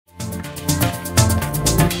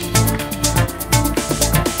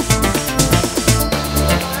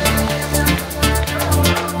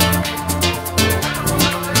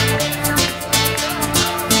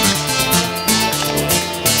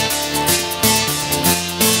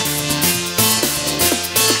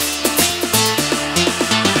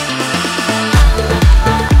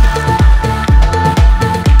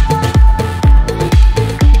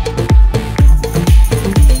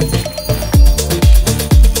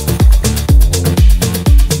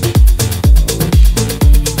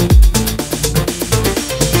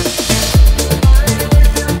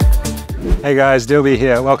Hey guys, Deeva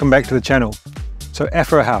here. Welcome back to the channel. So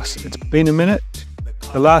Afro House, it's been a minute.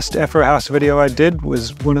 The last Afro House video I did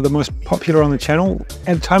was one of the most popular on the channel.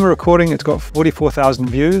 At the time of recording, it's got 44,000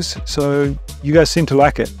 views, so you guys seem to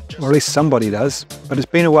like it, or at least somebody does. But it's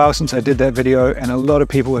been a while since I did that video, and a lot of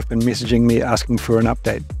people have been messaging me asking for an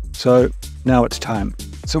update. So now it's time.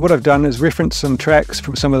 So what I've done is reference some tracks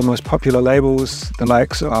from some of the most popular labels, the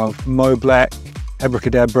likes of Mo Black,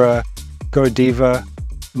 Abracadabra, Deeva,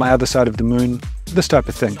 My Other Side of the Moon, this type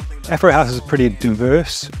of thing. Afro House is pretty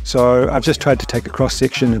diverse, so I've just tried to take a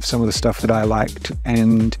cross-section of some of the stuff that I liked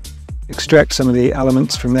and extract some of the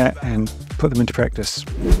elements from that and put them into practice.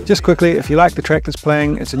 Just quickly, if you like the track that's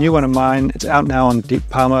playing, it's a new one of mine. It's out now on Deep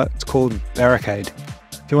Palma. It's called Barricade.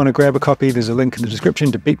 If you want to grab a copy, there's a link in the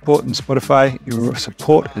description to Beatport and Spotify. Your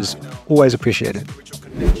support is always appreciated.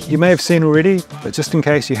 You may have seen already, but just in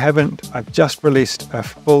case you haven't, I've just released a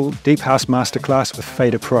full Deep House Masterclass with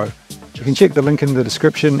Fader Pro. You can check the link in the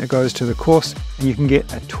description, it goes to the course, and you can get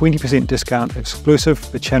a 20% discount exclusive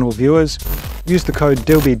for channel viewers. Use the code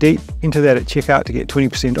DILBYDEEP, enter that at checkout to get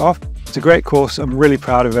 20% off. It's a great course, I'm really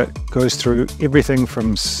proud of it. It goes through everything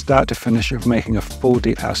from start to finish of making a full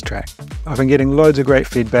Deep House track. I've been getting loads of great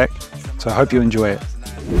feedback, so I hope you enjoy it.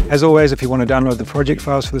 As always, if you want to download the project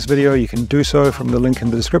files for this video, you can do so from the link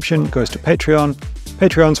in the description. It goes to Patreon.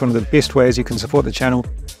 Patreon's one of the best ways you can support the channel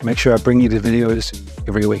and make sure I bring you the videos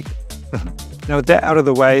every week. Now with that out of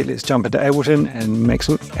the way, let's jump into Ableton and make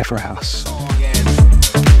some Afro House.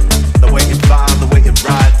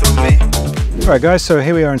 Alright guys, so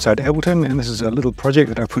here we are inside Ableton, and this is a little project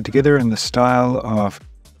that I've put together in the style of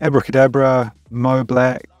Abracadabra, Mo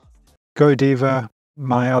Black, Deeva,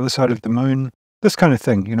 My Other Side of the Moon, this kind of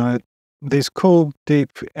thing, you know, these cool, deep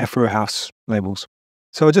Afro House labels.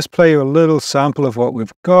 So I'll just play you a little sample of what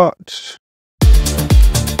we've got.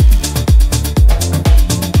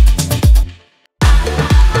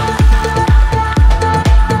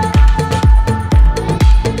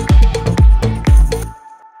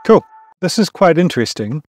 Cool. This is quite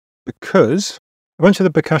interesting because a bunch of the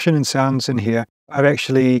percussion and sounds in here I've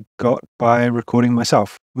actually got by recording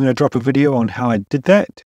myself. I'm going to drop a video on how I did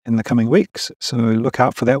that in the coming weeks, so look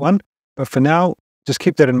out for that one. But for now, just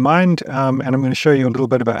keep that in mind, and I'm going to show you a little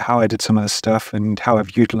bit about how I did some of this stuff and how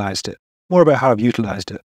I've utilized it. More about how I've utilized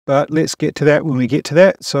it. But let's get to that when we get to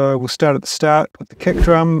that. So we'll start at the start with the kick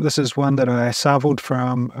drum. This is one that I sampled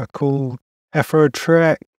from a cool Afro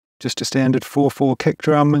track, just a standard 4/4 kick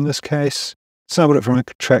drum in this case. Sampled it from a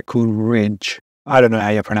track called Reg. I don't know how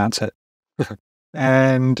you pronounce it.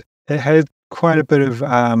 And it had quite a bit of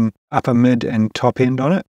upper mid and top end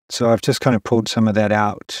on it. So I've just kind of pulled some of that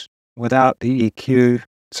out. Without the EQ, it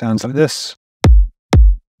sounds like this.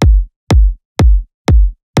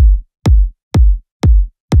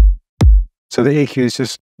 So the EQ is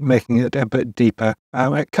just making it a bit deeper.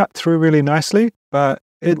 It cut through really nicely, but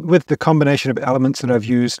with the combination of elements that I've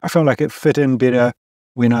used, I felt like it fit in better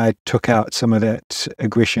when I took out some of that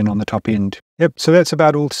aggression on the top end. Yep, so that's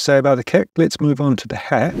about all to say about the kick. Let's move on to the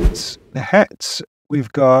hats. The hats,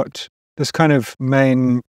 we've got this kind of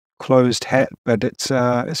main closed hat, but it's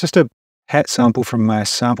just a hat sample from my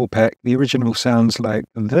sample pack. The original sounds like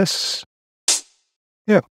this.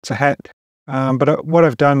 Yeah, it's a hat. But what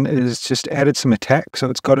I've done is just added some attack,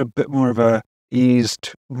 so it's got a bit more of a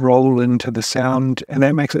eased roll into the sound, and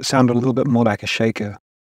that makes it sound a little bit more like a shaker.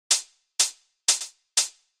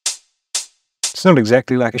 It's not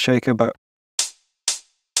exactly like a shaker, but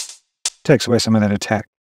takes away some of that attack.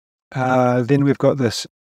 Then we've got this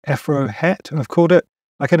Afro hat, I've called it.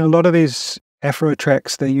 Like in a lot of these Afro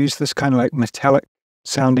tracks, they use this kind of like metallic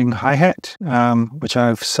sounding hi-hat, which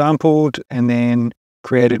I've sampled and then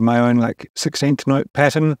created my own like 16th note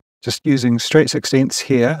pattern, just using straight 16ths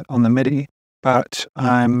here on the MIDI, but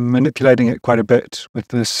I'm manipulating it quite a bit with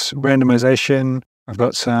this randomization. I've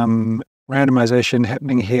got some randomization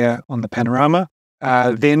happening here on the panorama.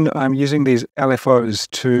 Then I'm using these LFOs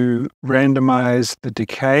to randomize the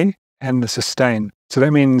decay and the sustain. So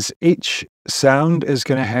that means each sound is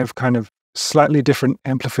going to have kind of slightly different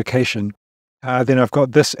amplification. Then I've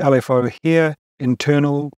got this LFO here,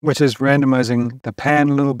 internal, which is randomizing the pan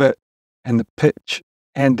a little bit and the pitch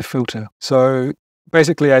and the filter. So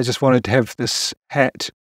basically I just wanted to have this hat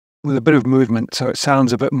with a bit of movement so it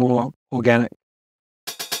sounds a bit more organic.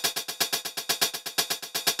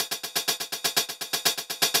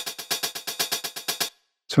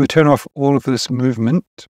 So we turn off all of this movement.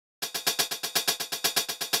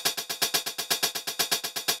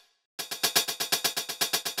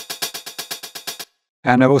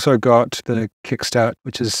 And I've also got the kickstart,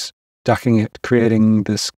 which is ducking it, creating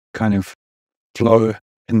this kind of flow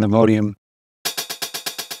in the volume.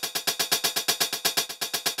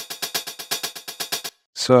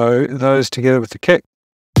 So those together with the kick.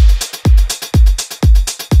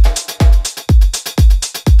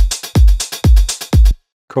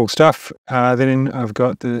 Cool stuff. Then I've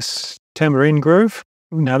got this tambourine groove.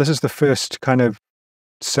 Now this is the first kind of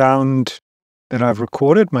sound that I've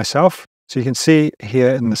recorded myself. So you can see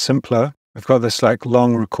here in the simpler, I've got this like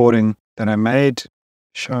long recording that I made.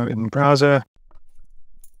 Show in browser.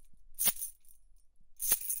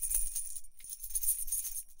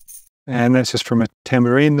 And that's just from a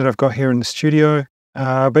tambourine that I've got here in the studio.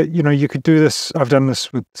 But you know, you could do this. I've done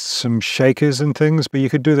this with some shakers and things, but you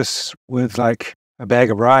could do this with like a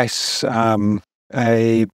bag of rice,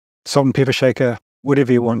 a salt and pepper shaker,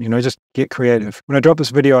 whatever you want, you know, just get creative. When I drop this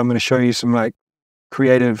video, I'm going to show you some like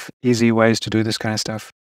creative, easy ways to do this kind of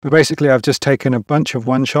stuff. But basically, I've just taken a bunch of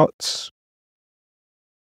one-shots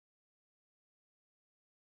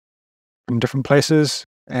from different places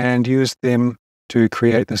and used them to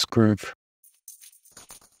create this groove.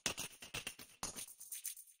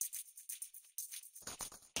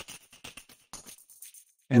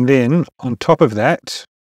 And then on top of that,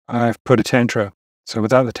 I've put a tantra. So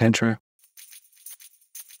without the tantra,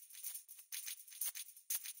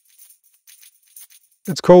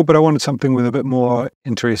 it's cool, but I wanted something with a bit more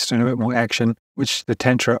interest and a bit more action, which the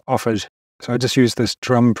tantra offered. So I just used this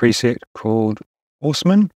drum preset called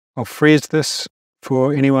Horseman. I'll freeze this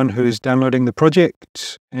for anyone who's downloading the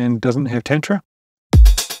project and doesn't have tantra.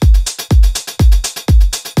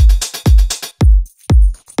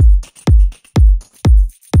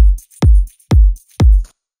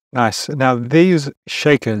 Nice. Now these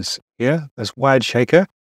shakers here, this wide shaker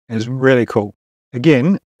is really cool.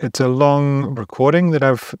 Again, it's a long recording that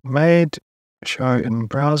I've made. Show in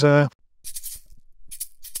browser.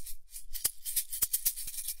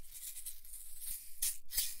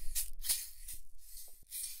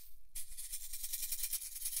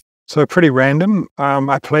 So pretty random.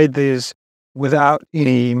 I played these without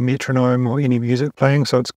any metronome or any music playing,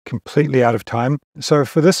 so it's completely out of time. So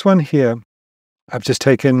for this one here, I've just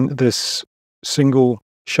taken this single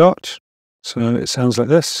shot. So it sounds like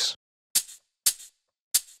this.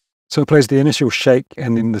 So it plays the initial shake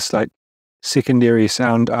and then this like secondary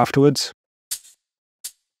sound afterwards.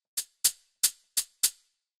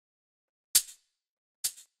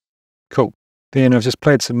 Cool. Then I've just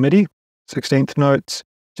played some MIDI, 16th notes,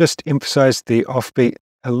 just emphasized the offbeat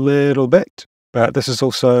a little bit, but this has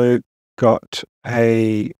also got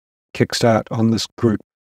a kickstart on this group.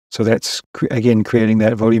 So that's, again, creating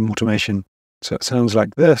that volume automation. So it sounds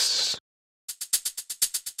like this.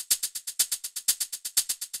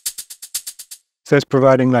 So it's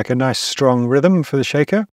providing like a nice strong rhythm for the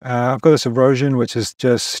shaker. I've got this erosion, which is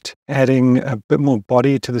just adding a bit more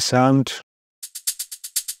body to the sound.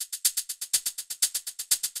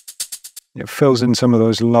 It fills in some of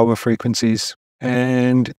those lower frequencies.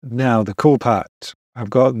 And now the cool part. I've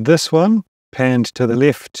got this one panned to the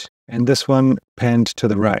left and this one panned to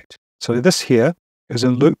the right. So this here is a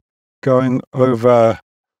loop going over,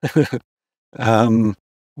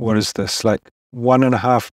 what is this, like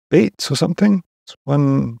 1.5 beats or something? It's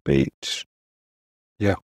 1 beat.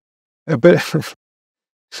 Yeah. A bit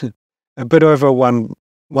over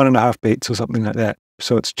 1.5 beats or something like that.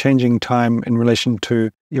 So it's changing time in relation to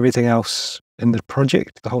everything else in the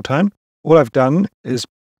project the whole time. All I've done is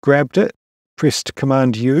grabbed it, pressed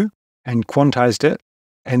Command U and quantized it,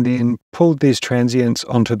 and then pulled these transients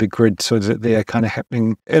onto the grid so that they're kind of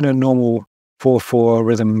happening in a normal 4/4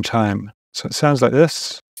 rhythm time. So it sounds like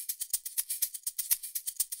this.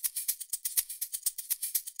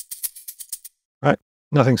 Right,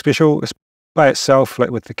 nothing special. It's by itself,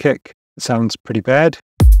 like with the kick, it sounds pretty bad.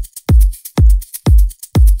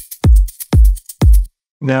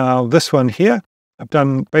 Now this one here, I've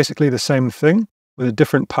done basically the same thing with a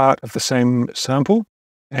different part of the same sample,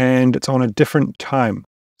 and it's on a different time.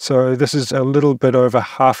 So this is a little bit over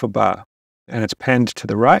 1/2 bar, and it's panned to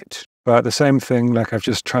the right, but the same thing, like I've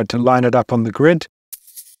just tried to line it up on the grid.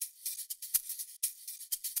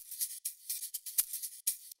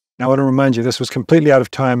 Now I want to remind you, this was completely out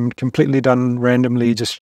of time, completely done randomly,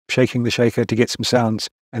 just shaking the shaker to get some sounds,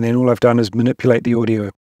 and then all I've done is manipulate the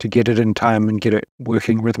audio to get it in time and get it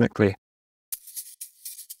working rhythmically.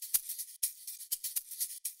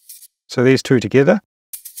 So these two together,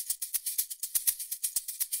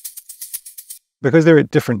 because they're at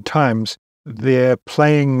different times, what they're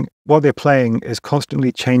playing is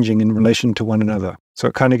constantly changing in relation to one another. So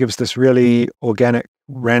it kind of gives this really organic,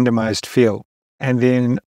 randomized feel. And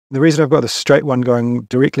then the reason I've got the straight one going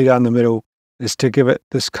directly down the middle is to give it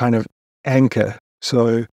this kind of anchor.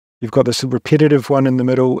 So you've got this repetitive one in the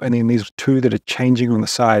middle, and then these two that are changing on the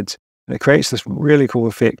sides. And it creates this really cool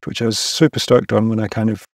effect, which I was super stoked on when I kind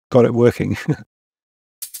of got it working.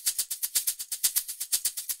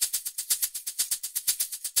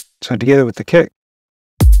 So together with the kick,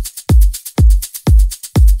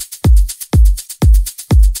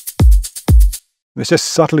 it's just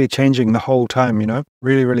subtly changing the whole time, you know,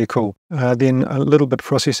 really, really cool. Then a little bit of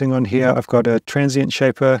processing on here. I've got a transient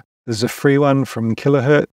shaper. There's a free one from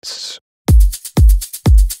Kilohertz.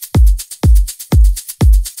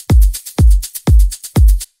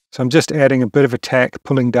 So I'm just adding a bit of attack,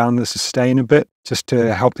 pulling down the sustain a bit, just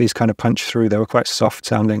to help these kind of punch through. They were quite soft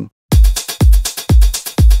sounding.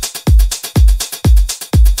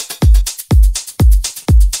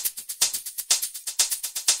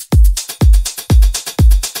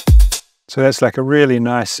 So that's like a really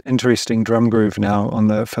nice, interesting drum groove now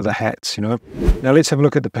on for the hats, you know. Now let's have a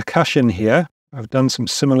look at the percussion here. I've done some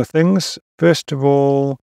similar things. First of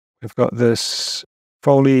all, we've got this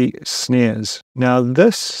Foley snares. Now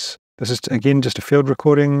this is again just a field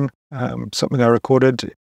recording, something I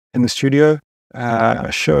recorded in the studio,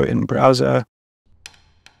 a show in browser.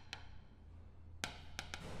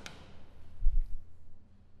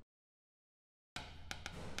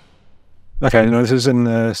 Okay, now this is in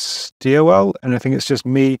the stairwell, and I think it's just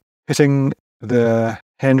me hitting the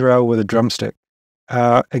handrail with a drumstick.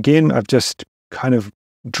 Again, I've just kind of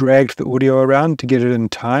dragged the audio around to get it in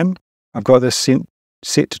time. I've got this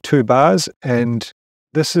set to 2 bars, and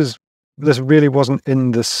this really wasn't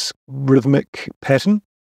in this rhythmic pattern.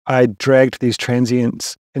 I dragged these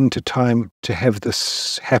transients into time to have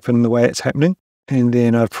this happen the way it's happening, and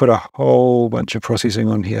then I've put a whole bunch of processing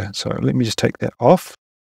on here. So let me just take that off.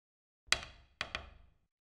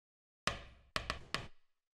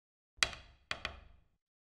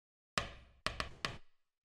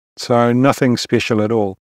 So nothing special at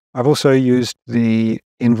all. I've also used the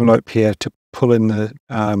envelope here to pull in the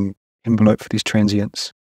envelope for these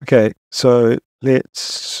transients. Okay, so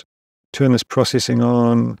let's turn this processing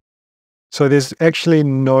on. So there's actually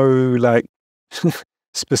no like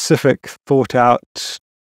specific thought out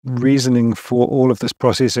reasoning for all of this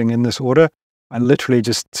processing in this order. I literally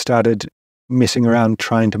just started messing around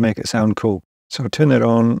trying to make it sound cool. So I'll turn that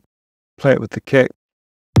on, play it with the kick.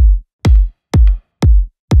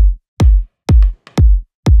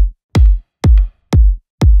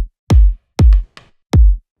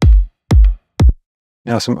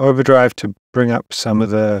 Now some overdrive to bring up some of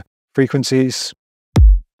the frequencies.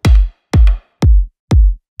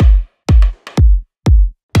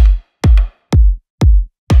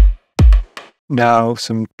 Now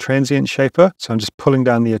some transient shaper. So I'm just pulling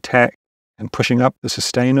down the attack and pushing up the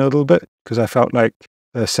sustain a little bit because I felt like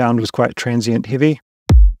the sound was quite transient heavy.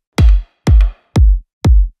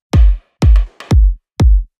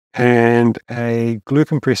 And a glue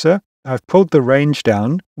compressor. I've pulled the range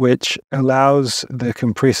down, which allows the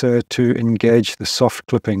compressor to engage the soft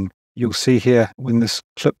clipping. You'll see here when this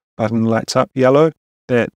clip button lights up yellow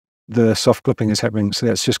that the soft clipping is happening. So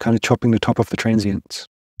that's just kind of chopping the top off the transients.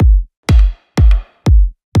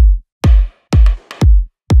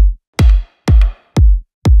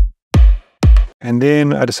 And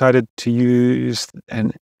then I decided to use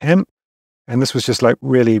an amp, and this was just like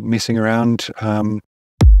really messing around.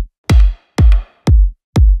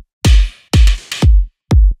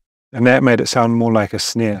 And that made it sound more like a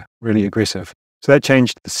snare, really aggressive. So that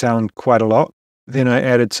changed the sound quite a lot. Then I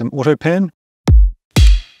added some auto pan.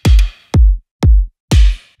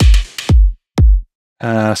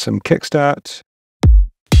 Some kickstart.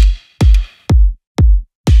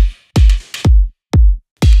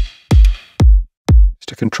 Just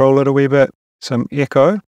to control it a wee bit. Some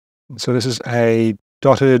echo. So this is a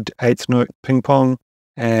dotted 8th note ping pong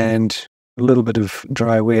and a little bit of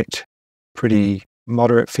dry wet, pretty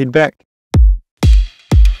moderate feedback.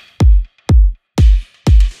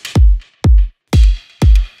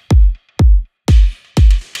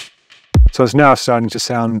 So it's now starting to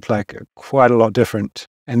sound like quite a lot different.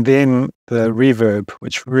 And then the reverb,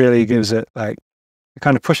 which really gives it like, it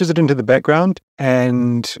kind of pushes it into the background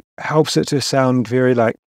and helps it to sound very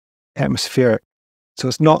like atmospheric. So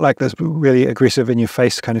it's not like this really aggressive in your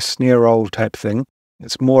face kind of snare roll type thing.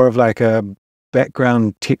 It's more of like a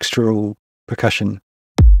background textural percussion.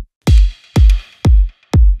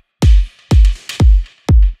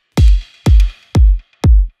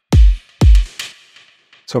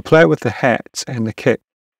 So I'll play it with the hats and the kick,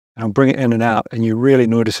 and I'll bring it in and out, and you really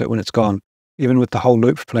notice it when it's gone. Even with the whole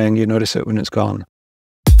loop playing, you notice it when it's gone.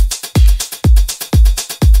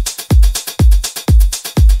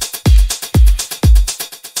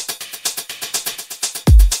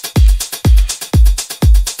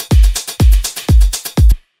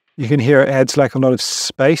 you can hear it adds like a lot of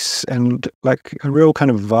space and like a real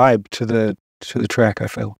kind of vibe to the track, I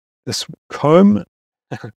feel. This comb,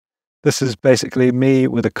 this is basically me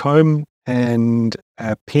with a comb and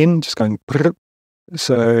a pen just going brrr,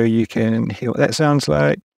 so you can hear what that sounds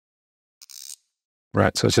like.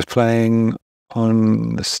 Right, so it's just playing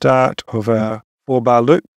on the start of a 4-bar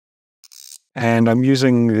loop, and I'm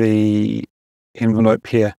using the envelope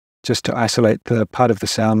here just to isolate the part of the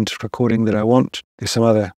sound recording that I want. There's some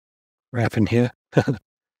other rap in here.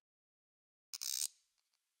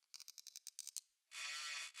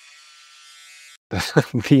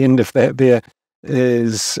 The end of that there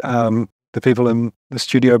is the people in the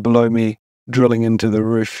studio below me drilling into the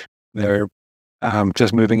roof. They're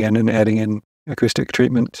just moving in and adding in acoustic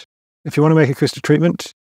treatment. If you want to make acoustic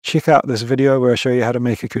treatment, check out this video where I show you how to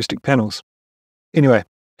make acoustic panels. Anyway,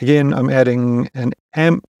 again, I'm adding an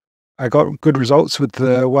amp. I got good results with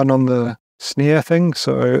the one on the snare thing,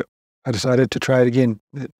 so I decided to try it again.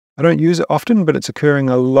 I don't use it often, but it's occurring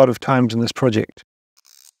a lot of times in this project.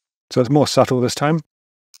 So it's more subtle this time.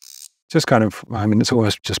 Just kind of, I mean, it's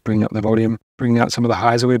almost just bringing up the volume, bringing out some of the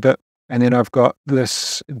highs a wee bit. And then I've got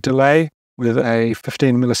this delay with a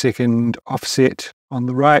 15 millisecond offset on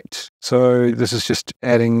the right. So this is just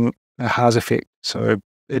adding a Haas effect. So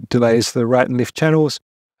it delays the right and left channels.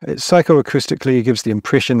 It psychoacoustically gives the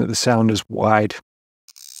impression that the sound is wide.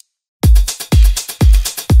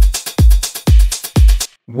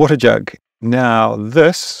 Water jug. Now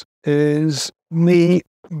this is me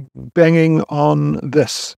banging on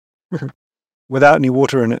this without any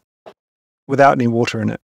water in it. Without any water in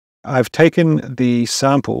it. I've taken the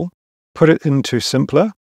sample, put it into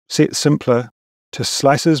simpler, set simpler to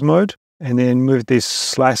slices mode, and then moved these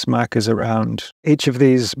slice markers around. Each of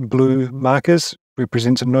these blue markers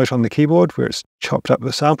represents a note on the keyboard where it's chopped up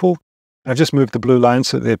the sample. I've just moved the blue lines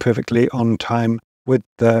so they're perfectly on time with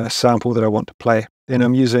the sample that I want to play. Then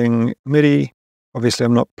I'm using MIDI. Obviously,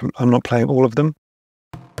 I'm not playing all of them.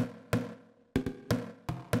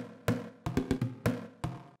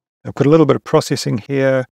 I've got a little bit of processing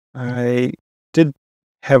here. I did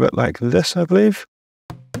have it like this, I believe.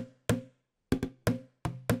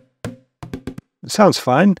 It sounds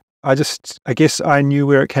fine. I guess I knew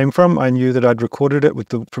where it came from. I knew that I'd recorded it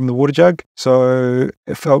from the water jug, so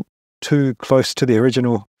it felt too close to the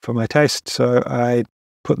original for my taste. So I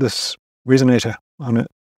put this resonator on it.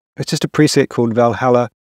 It's just a preset called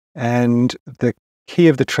Valhalla, and the key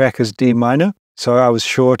of the track is D minor. So I was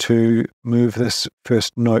sure to move this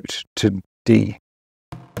first note to D.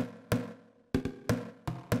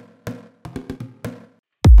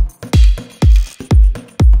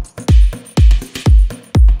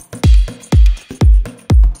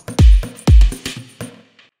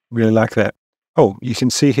 Really like that. Oh, you can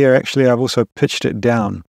see here actually I've also pitched it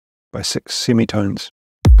down by 6 semitones.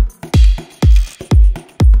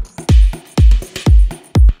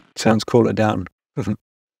 Sounds cooler down.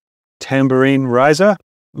 Tambourine riser,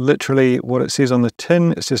 literally what it says on the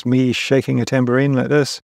tin. It's just me shaking a tambourine like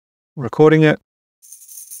this, recording it.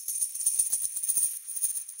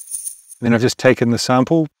 Then I've just taken the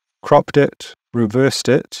sample, cropped it, reversed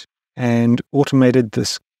it, and automated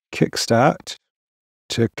this kickstart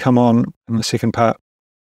to come on in the second part.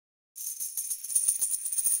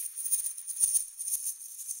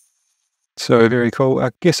 So very cool. I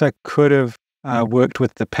guess I could have worked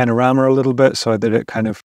with the panorama a little bit so that it kind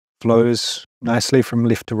of flows nicely from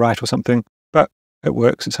left to right or something, but it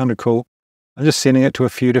works. It sounded cool. I'm just sending it to a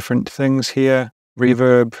few different things here,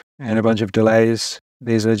 reverb and a bunch of delays.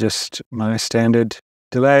 These are just my standard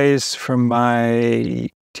delays from my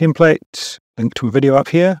template, linked to a video up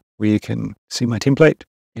here where you can see my template.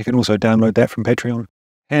 You can also download that from Patreon.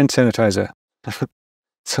 Hand sanitizer.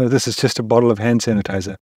 So this is just a bottle of hand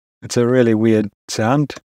sanitizer. It's a really weird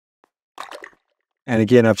sound. And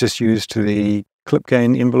again, I've just used the clip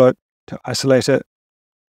gain envelope to isolate it.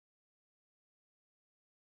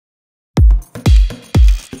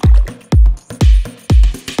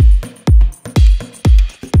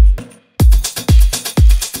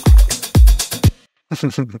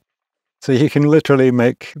 So you can literally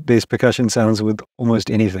make these percussion sounds with almost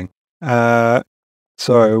anything.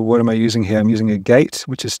 So what am I using here? I'm using a gate,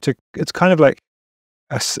 which is it's kind of like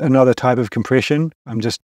another type of compression. I'm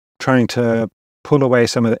just trying to pull away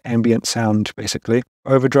some of the ambient sound, basically.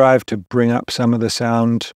 Overdrive to bring up some of the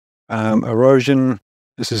sound. Erosion,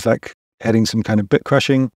 this is like adding some kind of bit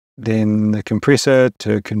crushing. Then the compressor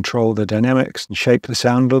to control the dynamics and shape the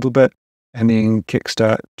sound a little bit. And then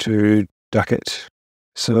kickstart to duck it.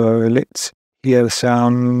 So let's hear the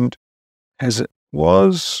sound as it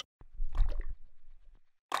was.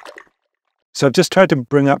 So I've just tried to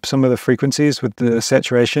bring up some of the frequencies with the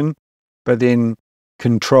saturation, but then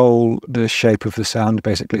control the shape of the sound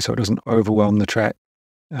basically so it doesn't overwhelm the track.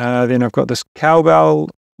 Then I've got this cowbell,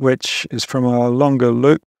 which is from a longer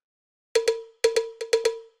loop.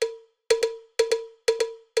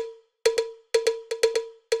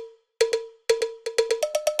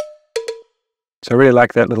 So I really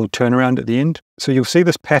like that little turnaround at the end. So you'll see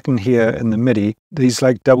this pattern here in the MIDI, these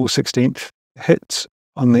like double 16th hits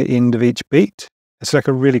on the end of each beat. It's like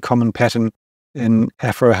a really common pattern in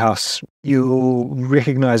Afro house. You'll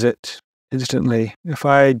recognize it instantly. If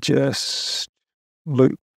I just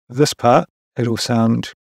loop this part, it'll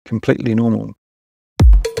sound completely normal.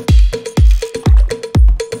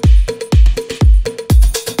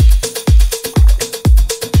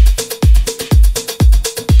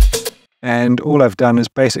 And all I've done is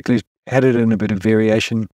basically added in a bit of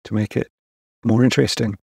variation to make it more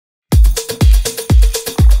interesting.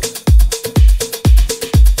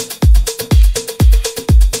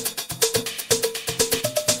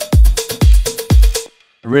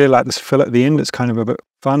 I really like this fill at the end. It's kind of a bit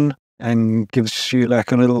fun and gives you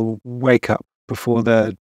like a little wake up before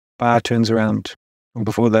the bar turns around, or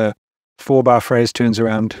before the 4-bar phrase turns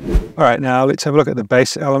around. All right, now let's have a look at the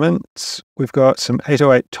bass elements. We've got some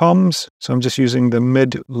 808 toms. So I'm just using the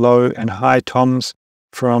mid, low, and high toms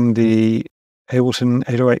from the Ableton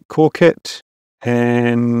 808 core kit.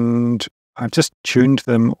 And I've just tuned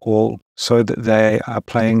them all so that they are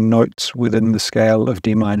playing notes within the scale of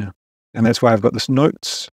D minor. And that's why I've got this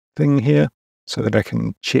notes thing here so that I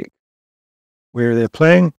can check where they're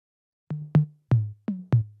playing.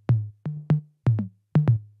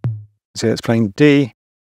 So it's playing D,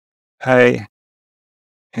 A,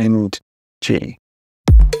 and G.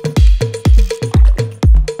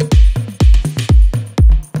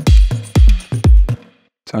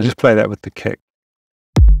 So I'll just play that with the kick.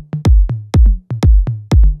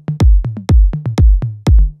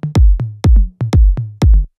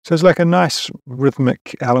 So it's like a nice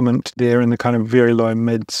rhythmic element there in the kind of very low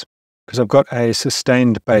mids, because I've got a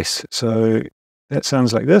sustained bass. So that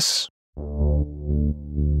sounds like this.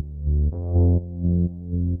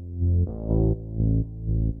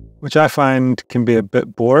 Which I find can be a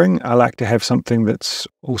bit boring. I like to have something that's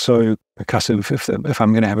also percussive if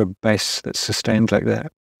I'm going to have a bass that's sustained like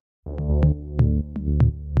that.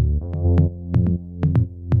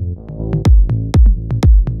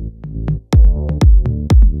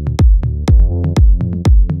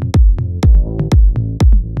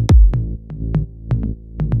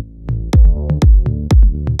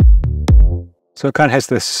 So it kind of has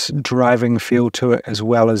this driving feel to it as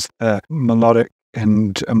well as the melodic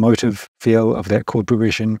and emotive feel of that chord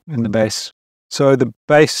progression in the bass. So the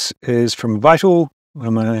bass is from Vital, one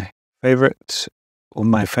of my favorites, or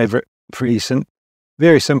my favorite free synth.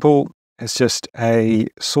 Very simple. It's just a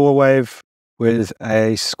saw wave with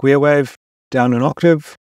a square wave down an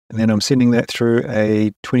octave, and then I'm sending that through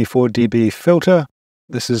a 24 dB filter.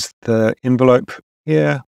 This is the envelope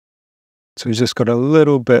here. So we've just got a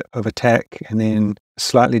little bit of attack and then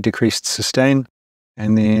slightly decreased sustain.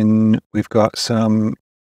 And then we've got some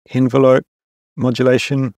envelope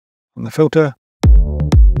modulation on the filter.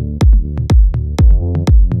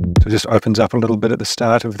 So it just opens up a little bit at the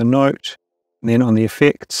start of the note. And then on the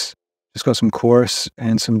effects, just got some chorus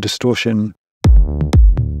and some distortion.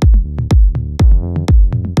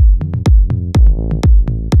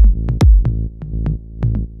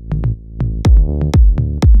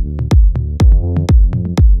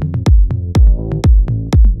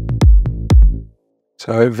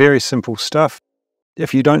 So very simple stuff.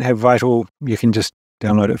 If you don't have Vital, you can just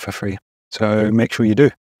download it for free. So make sure you do.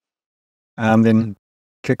 Then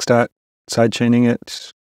kickstart sidechaining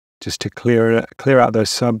it just to clear out those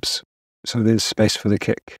subs so there's space for the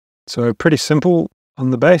kick. So pretty simple on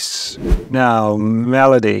the bass. Now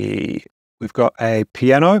melody. We've got a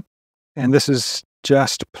piano, and this is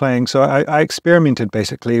just playing. So I experimented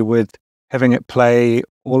basically with having it play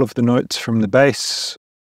all of the notes from the bass,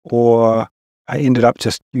 or I ended up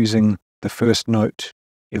just using the first note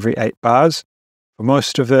every 8 bars for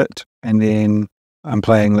most of it, and then I'm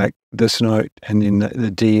playing like this note and then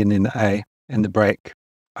the D and then the A and the break.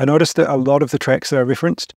 I noticed that a lot of the tracks that I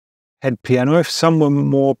referenced had piano. Some were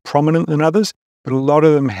more prominent than others, but a lot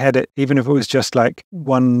of them had it, even if it was just like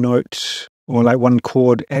one note or like one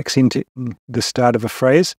chord accenting the start of a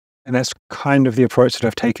phrase. And that's kind of the approach that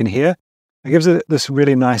I've taken here. It gives it this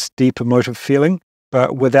really nice, deep, emotive feeling,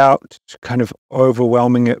 but without kind of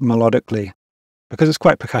overwhelming it melodically, because it's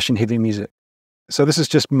quite percussion heavy music. So this is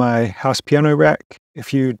just my house piano rack.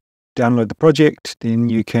 If you download the project, then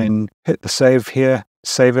you can hit the save here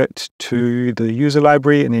save it to the user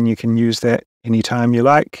library, and then you can use that anytime you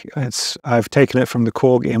like. I've taken it from the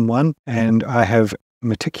Korg M1, and I have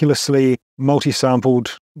meticulously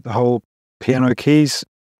multi-sampled the whole piano keys,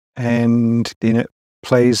 and then it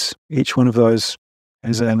plays each one of those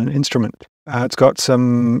as an instrument. It's got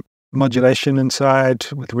some modulation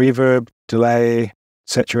inside with reverb, delay,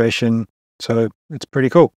 saturation, so it's pretty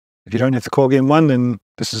cool. If you don't have the Korg M1, then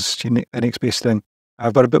this is the next best thing.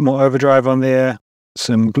 I've got a bit more overdrive on there,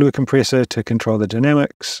 some glue compressor to control the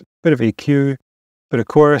dynamics, bit of EQ, bit of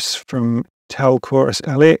chorus from Tel Chorus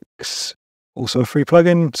LX, also a free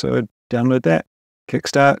plugin, so download that.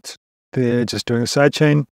 Kickstart, they're just doing a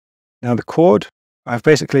sidechain. Now the chord,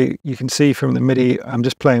 you can see from the MIDI, I'm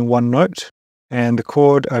just playing one note, and the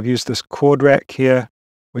chord, I've used this chord rack here,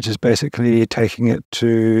 which is basically taking it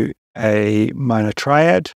to a minor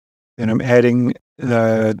triad. Then I'm adding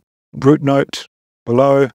the root note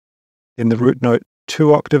below, then the root note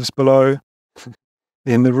 2 octaves below,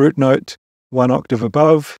 then the root note 1 octave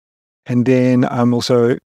above, and then I'm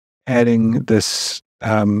also adding this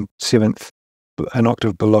 7th, an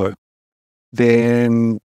octave below.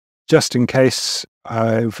 Then, just in case,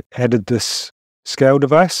 I've added this scale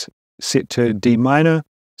device set to D minor.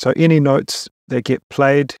 So any notes that get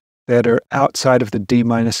played that are outside of the D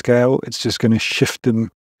minor scale, it's just going to shift them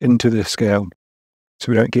into the scale,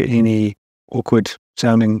 so we don't get any awkward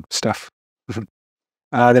sounding stuff.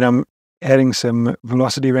 Then I'm adding some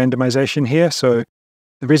velocity randomization here. So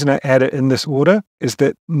the reason I add it in this order is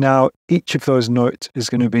that now each of those notes is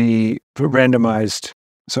going to be randomized.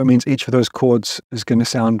 So it means each of those chords is going to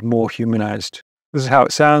sound more humanized. This is how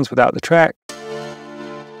it sounds without the track.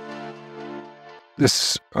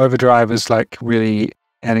 This overdrive is like really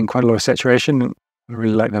adding quite a lot of saturation. I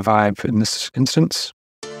really like the vibe in this instance.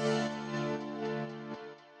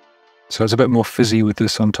 So it's a bit more fizzy with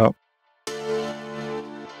this on top.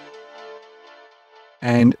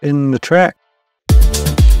 And in the track,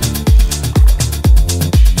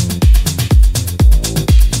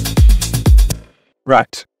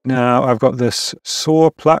 right, now I've got this saw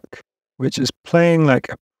pluck, which is playing like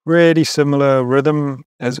a pretty similar rhythm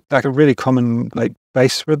as like a really common like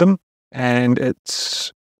bass rhythm, and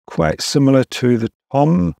it's quite similar to the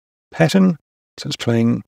tom pattern. So it's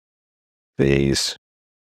playing these.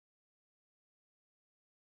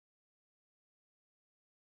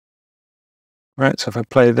 Right, so if I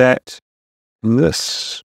play that and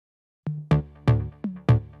this,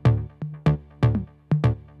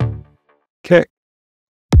 kick,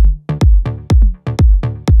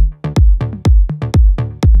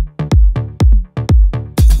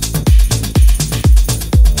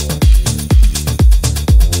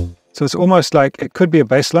 so it's almost like it could be a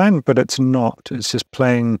bass line, but it's not. It's just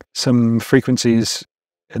playing some frequencies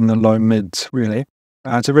in the low mids, really.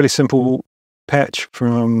 It's a really simple patch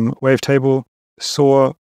from Wavetable.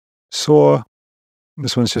 Saw.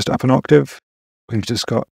 This one's just up an octave. We've just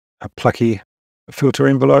got a plucky filter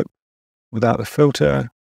envelope without the filter.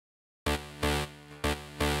 Now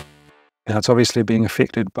it's obviously being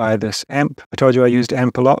affected by this amp. I told you I used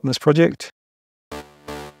amp a lot in this project.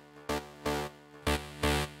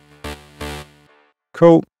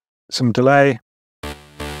 Cool. Some delay.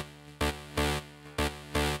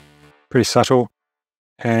 Pretty subtle.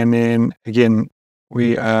 And then again,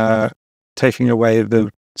 we are taking away the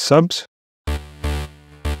subs.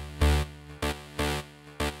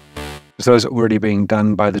 Those are already being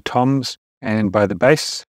done by the toms and by the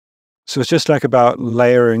bass. So it's just like about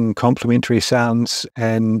layering complementary sounds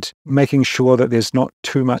and making sure that there's not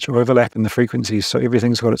too much overlap in the frequencies, so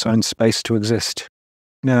everything's got its own space to exist.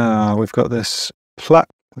 Now we've got this pluck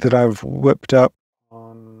that I've whipped up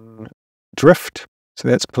on drift. So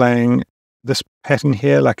that's playing this pattern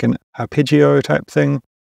here, like an arpeggio type thing.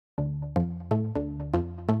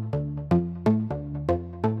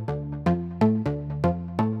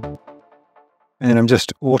 And I'm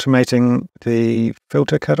just automating the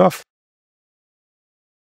filter cutoff.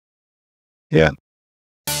 Yeah.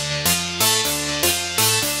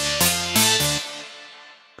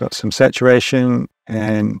 Got some saturation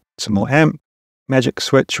and some more amp. Magic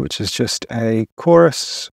Switch, which is just a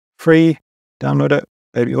chorus, free, download it,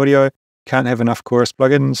 Baby Audio. Can't have enough chorus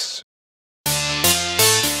plugins.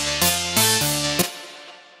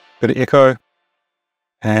 Bit of echo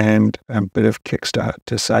and a bit of kickstart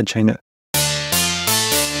to sidechain it.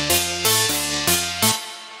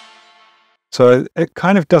 So it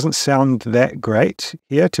kind of doesn't sound that great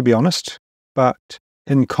here, to be honest, but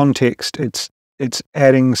in context, it's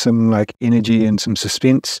adding some like energy and some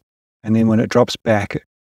suspense, and then when it drops back, it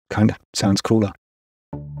kind of sounds cooler.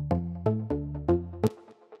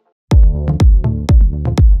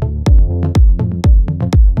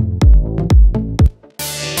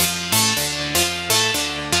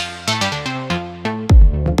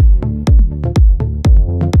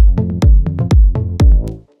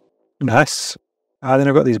 Nice. Then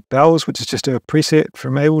I've got these bells, which is just a preset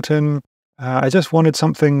from Ableton. I just wanted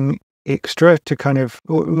something extra to kind of,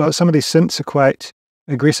 some of these synths are quite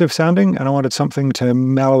aggressive sounding, and I wanted something to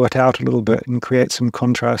mellow it out a little bit and create some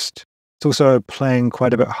contrast. It's also playing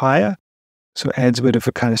quite a bit higher, so it adds a bit of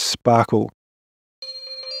a kind of sparkle.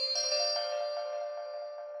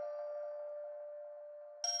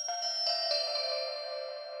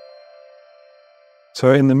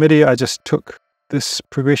 So in the MIDI, I just took this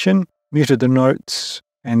progression, muted the notes,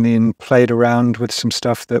 and then played around with some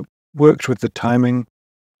stuff that worked with the timing.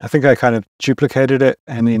 I think I kind of duplicated it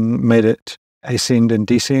and then made it ascend and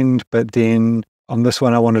descend, but then on this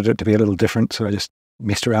one I wanted it to be a little different, so I just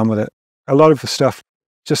messed around with it. A lot of the stuff,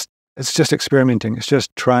 it's just experimenting. It's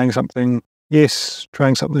just trying something, yes,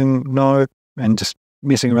 trying something, no, and just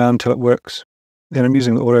messing around till it works. Then I'm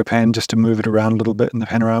using the auto pan just to move it around a little bit in the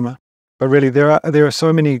panorama. But really, there are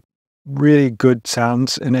so many really good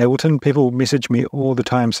sounds in Ableton. People message me all the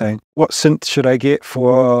time saying, what synth should I get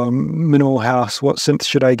for minimal house? What synth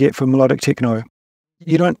should I get for melodic techno?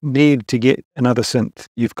 You don't need to get another synth.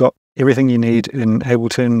 You've got everything you need in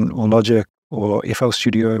Ableton or Logic or FL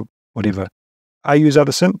Studio, whatever. I use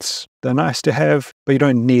other synths. They're nice to have, but you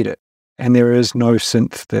don't need it. And there is no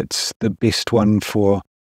synth that's the best one for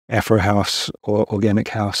Afro house or organic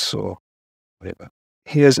house or whatever.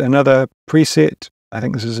 Here's another preset. I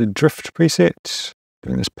think this is a drift preset,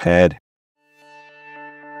 doing this pad.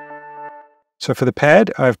 So for the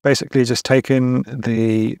pad, I've basically just taken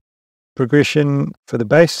the progression for the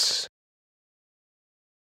bass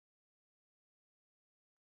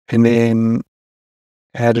and then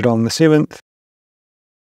added on the 7th,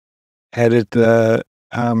 added the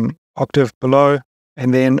octave below,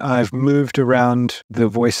 and then I've moved around the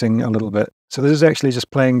voicing a little bit. So this is actually just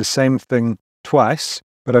playing the same thing twice,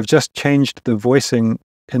 but I've just changed the voicing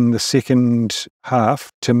in the second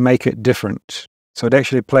half to make it different. So it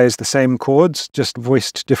actually plays the same chords, just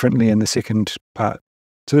voiced differently in the second part.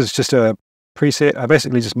 So this is just a preset. I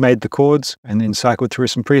basically just made the chords and then cycled through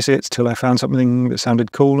some presets till I found something that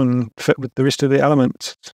sounded cool and fit with the rest of the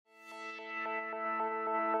elements.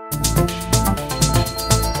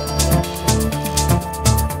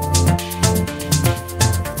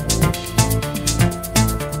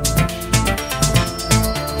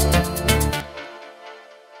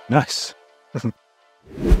 Nice.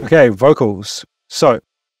 Okay, vocals. So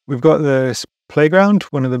we've got this playground.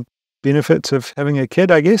 One of the benefits of having a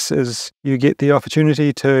kid, I guess, is you get the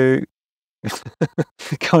opportunity to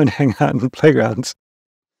go and hang out in playgrounds.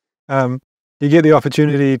 You get the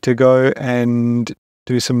opportunity to go and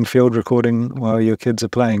do some field recording while your kids are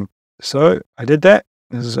playing. So I did that.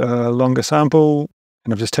 This is a longer sample,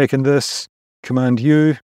 and I've just taken this, Command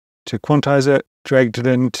U to quantize it, dragged it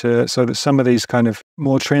into so that some of these kind of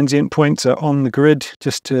more transient points are on the grid,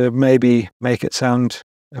 just to maybe make it sound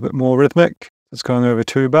a bit more rhythmic. It's going over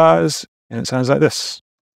 2 bars, and it sounds like this.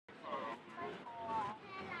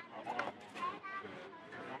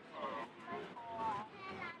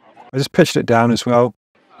 I just pitched it down as well.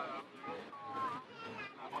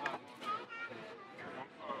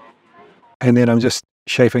 And then I'm just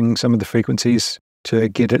shaping some of the frequencies to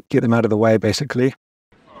get them out of the way, basically.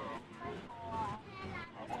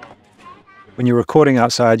 When you're recording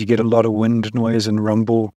outside, you get a lot of wind noise and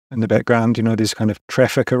rumble in the background. You know, there's kind of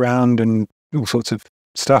traffic around and all sorts of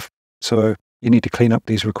stuff. So you need to clean up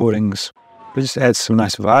these recordings. It just adds some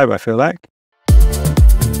nice vibe, I feel like.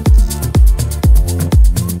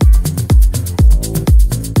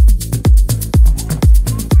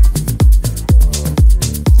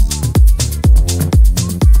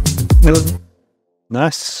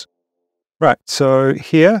 Nice. Right, so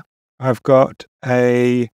here I've got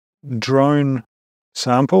a drone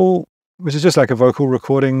sample, which is just like a vocal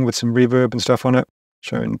recording with some reverb and stuff on it.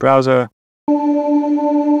 Show in browser.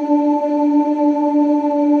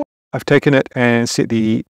 I've taken it and set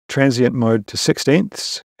the transient mode to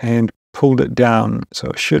 16ths and pulled it down, so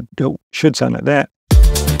it should sound like that.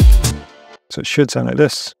 So it should sound like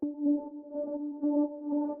this.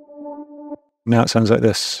 Now it sounds like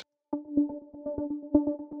this.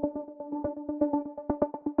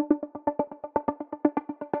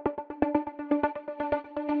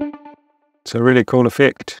 It's a really cool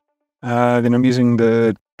effect. Then I'm using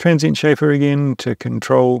the transient shaper again to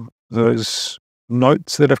control those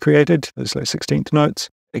notes that I've created, those like 16th notes.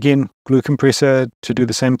 Again, glue compressor to do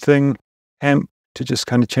the same thing. Amp to just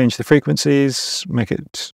kind of change the frequencies, make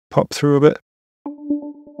it pop through a bit.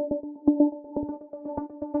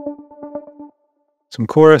 Some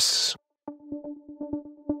chorus.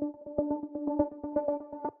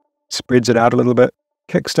 Spreads it out a little bit.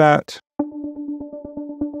 Kickstart.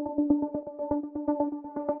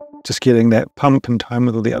 Just just getting that pump in time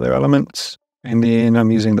with all the other elements. And then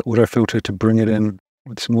I'm using the auto filter to bring it in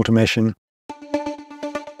with some automation.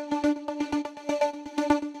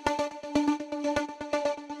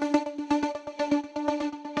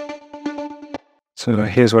 So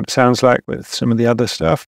here's what it sounds like with some of the other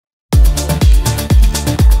stuff.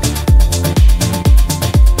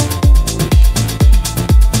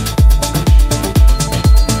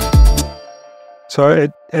 So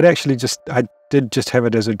it actually I did just have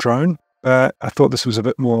it as a drone, but I thought this was a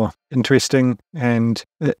bit more interesting, and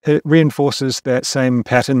it reinforces that same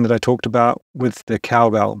pattern that I talked about with the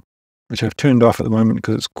cowbell, which I've turned off at the moment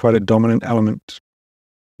because it's quite a dominant element.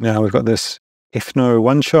 Now we've got this Ethno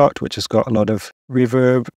one shot, which has got a lot of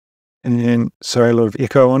reverb and then, a lot of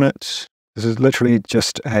echo on it. This is literally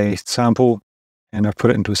just a sample, and I've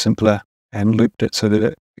put it into a simpler and looped it so that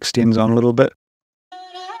it extends on a little bit.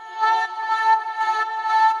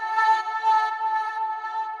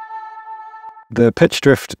 The pitch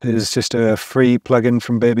drift is just a free plugin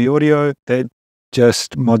from Baby Audio that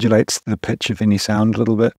just modulates the pitch of any sound a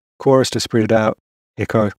little bit. Chorus to spread it out,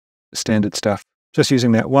 echo, standard stuff. Just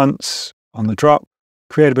using that once on the drop,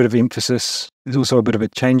 create a bit of emphasis. There's also a bit of a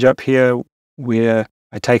change up here where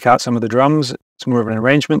I take out some of the drums. It's more of an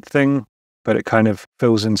arrangement thing, but it kind of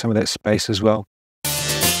fills in some of that space as well.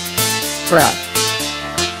 Right.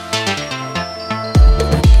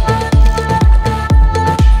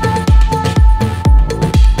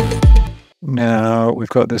 Now we've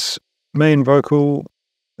got this main vocal,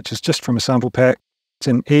 which is just from a sample pack. It's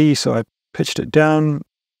in E, so I pitched it down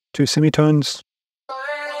 2 semitones.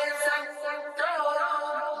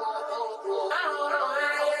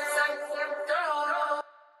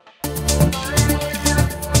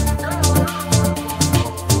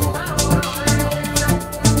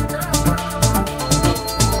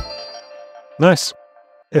 Nice.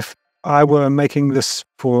 If I were making this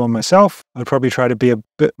for myself, I'd probably try to be a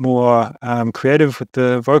bit more creative with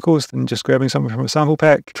the vocals than just grabbing something from a sample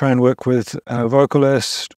pack. Try and work with a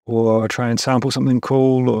vocalist, or try and sample something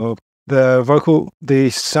cool. Or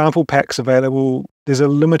the sample packs available, there's a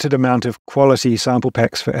limited amount of quality sample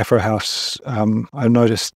packs for Afro House. I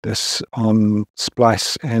noticed this on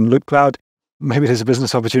Splice and LoopCloud. Maybe there's a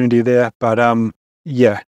business opportunity there, but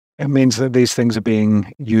yeah, it means that these things are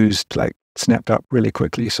being used like snapped up really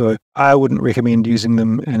quickly. So I wouldn't recommend using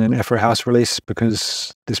them in an Afro House release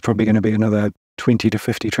because there's probably going to be another 20 to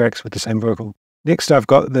 50 tracks with the same vocal. Next, I've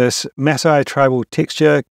got this Maasai tribal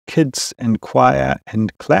texture, kids and choir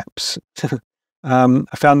and claps. I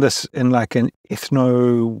found this in like an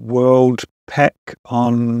Ethno World pack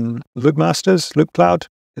on Loopmasters, LoopCloud.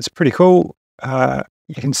 It's pretty cool.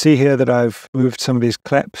 You can see here that I've moved some of these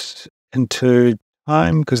claps into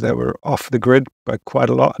time because they were off the grid by quite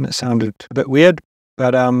a lot and it sounded a bit weird,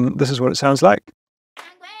 but this is what it sounds like.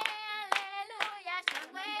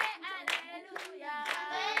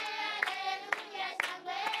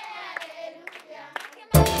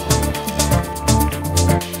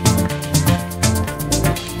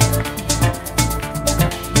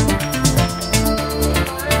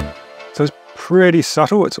 So it's pretty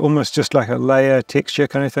subtle. It's almost just like a layer texture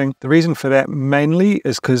kind of thing. The reason for that mainly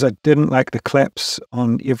is because I didn't like the claps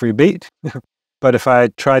on every beat. But if I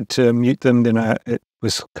tried to mute them, then it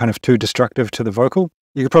was kind of too destructive to the vocal.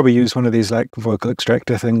 You could probably use one of these like vocal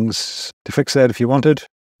extractor things to fix that if you wanted.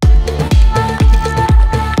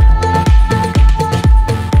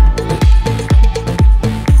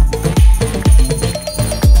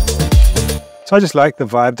 So I just like the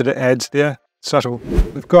vibe that it adds there. Subtle.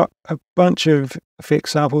 We've got a bunch of effect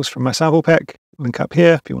samples from my sample pack. Link up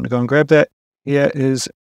here if you want to go and grab that. Here is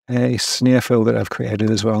a snare fill that I've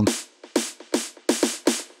created as well.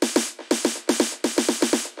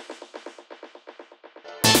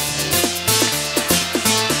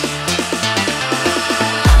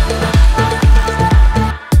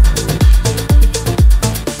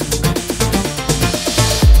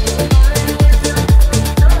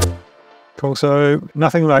 Cool, so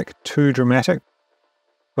nothing like too dramatic.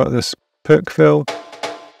 Got this perk fill.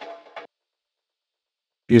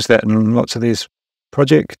 Use that in lots of these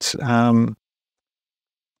projects.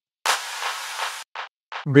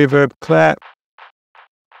 Reverb clap.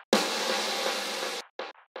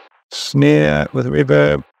 Snare with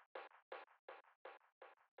reverb.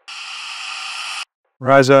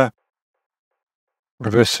 Riser.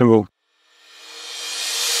 Reverse cymbal.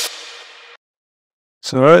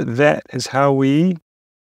 So that is how we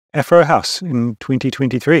Afro House in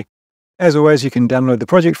 2023. As always, you can download the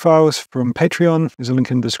project files from Patreon. There's a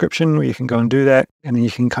link in the description where you can go and do that. And then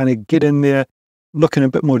you can kind of get in there, look in a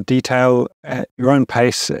bit more detail at your own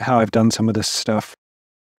pace at how I've done some of this stuff.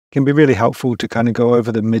 It can be really helpful to kind of go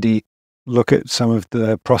over the MIDI look at some of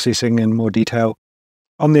the processing in more detail.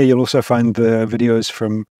 On there, you'll also find the videos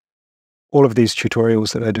from all of these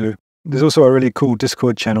tutorials that I do. There's also a really cool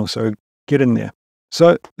Discord channel, so get in there.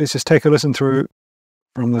 So let's just take a listen through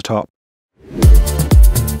from the top.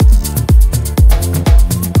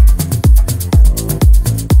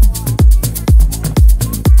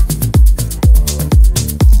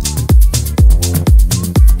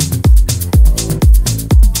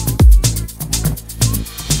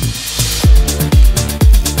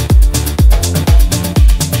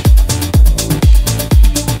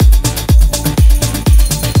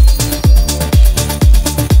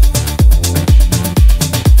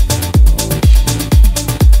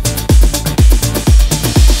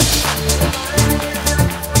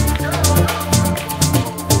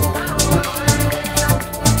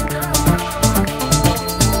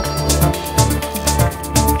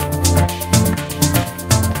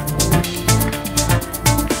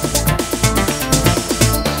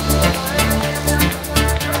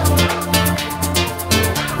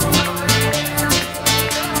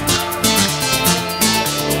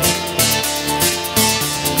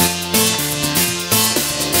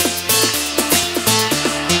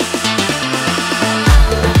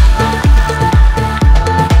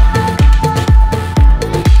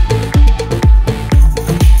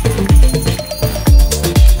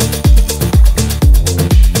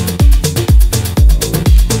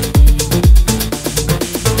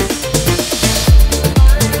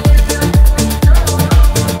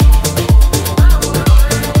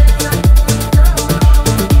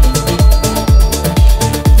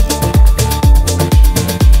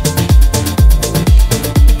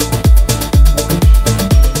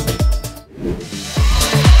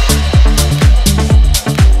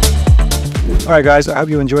 Alright guys, I hope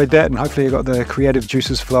you enjoyed that and hopefully you got the creative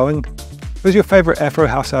juices flowing. Who's your favourite Afro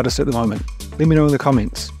house artist at the moment? Let me know in the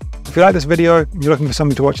comments. If you like this video and you're looking for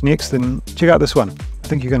something to watch next, then check out this one. I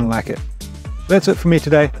think you're going to like it. That's it for me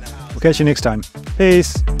today. We'll catch you next time.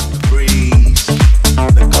 Peace! The breeze,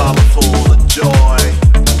 the colorful, the joy,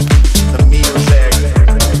 the music.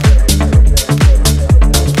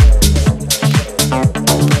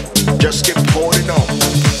 Just get poured on.